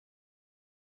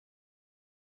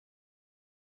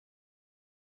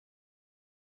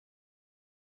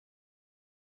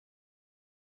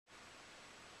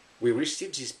we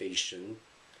received this patient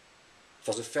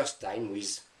for the first time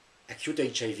with acute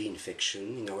HIV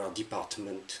infection in our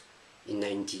department in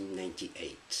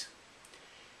 1998.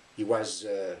 He was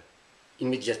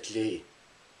immediately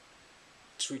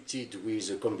treated with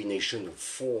a combination of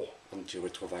 4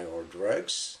 antiretroviral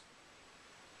drugs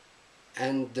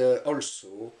and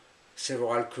also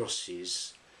several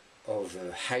courses of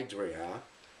Hydrea,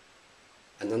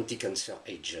 an anti-cancer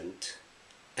agent,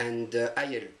 and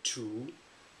IL-2,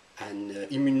 an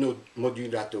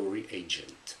immunomodulatory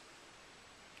agent.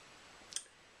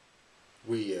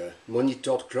 We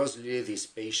monitored closely this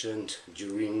patient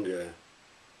during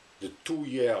the 2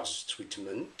 years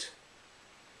treatment,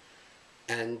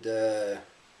 and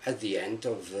at the end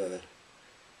of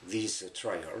this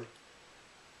trial,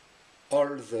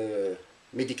 all the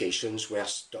medications were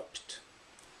stopped.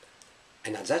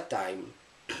 And at that time,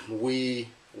 we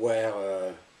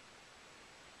were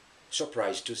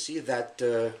surprised to see that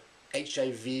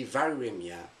HIV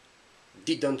viremia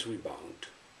didn't rebound.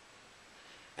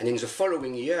 And in the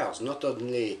following years, not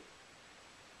only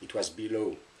it was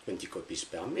below 20 copies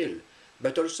per mil,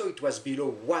 but also it was below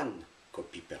 1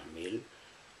 copy per mil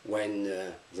when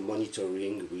the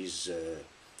monitoring with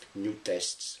new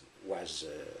tests was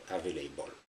available.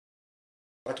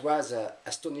 What was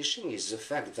astonishing is the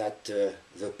fact that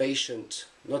the patient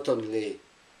not only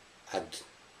had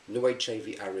no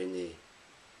HIV RNA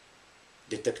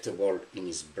detectable in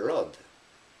his blood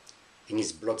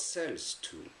cells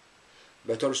too,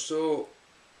 but also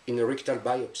in a rectal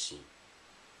biopsy.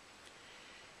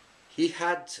 He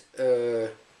had a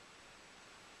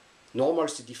normal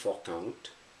CD4 count,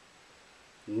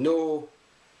 no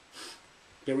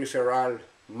peripheral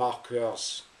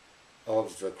markers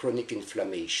of chronic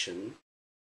inflammation.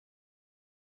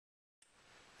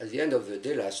 At the end of the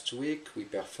day last week, we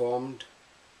performed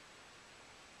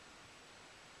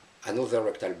another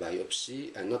rectal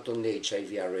biopsy, and not only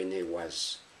HIV RNA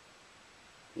was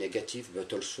negative,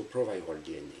 but also proviral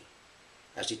DNA,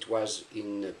 as it was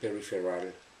in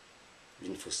peripheral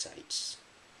lymphocytes.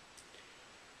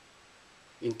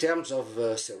 In terms of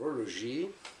serology,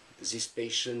 this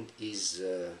patient is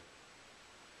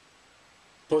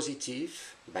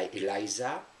positive by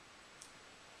ELISA,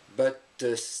 but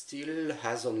still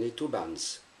has only 2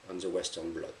 bands on the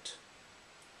western blot.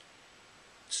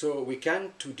 So we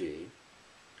can today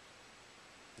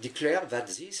declare that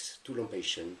this Toulon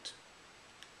patient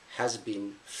has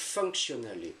been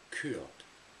functionally cured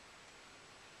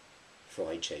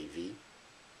for HIV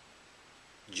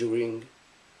during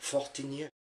 14 years.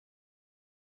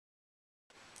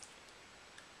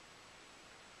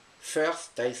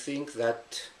 First, I think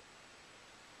that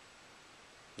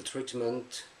the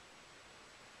treatment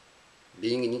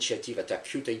being initiative at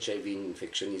acute HIV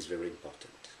infection is very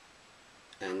important.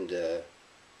 And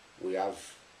we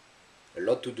have a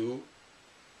lot to do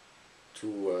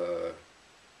to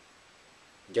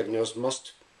diagnose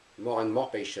more and more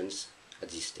patients at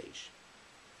this stage.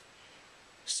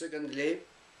 Secondly,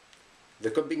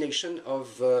 the combination of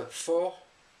 4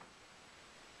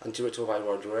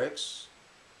 antiretroviral drugs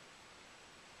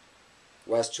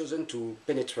was chosen to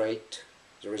penetrate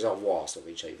the reservoirs of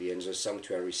HIV and the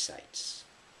sanctuary sites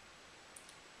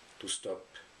to stop,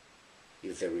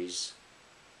 if there is,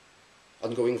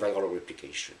 ongoing viral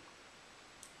replication.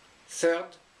 Third,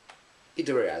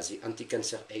 Hydrea, the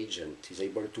anti-cancer agent, is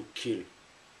able to kill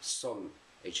some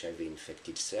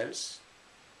HIV-infected cells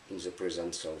in the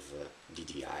presence of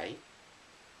DDI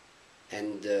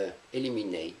and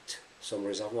eliminate some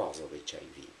reservoirs of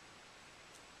HIV.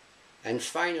 And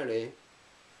finally,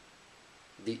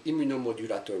 the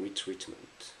immunomodulatory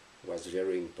treatment was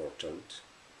very important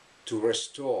to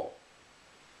restore,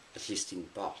 at least in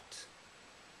part,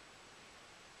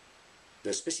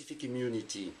 the specific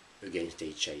immunity against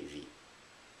HIV.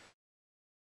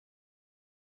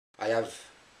 I have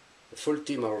a full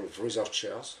team of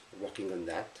researchers working on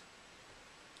that.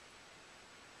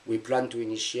 We plan to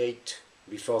initiate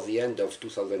before the end of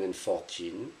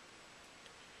 2014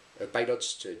 a pilot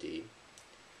study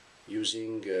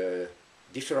using a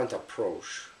different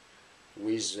approach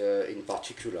with, in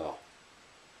particular,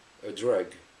 a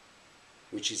drug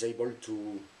which is able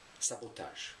to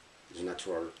sabotage the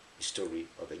natural history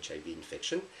of HIV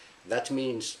infection. That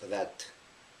means that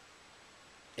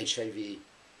HIV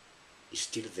is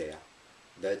still there,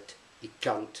 but it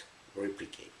can't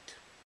replicate.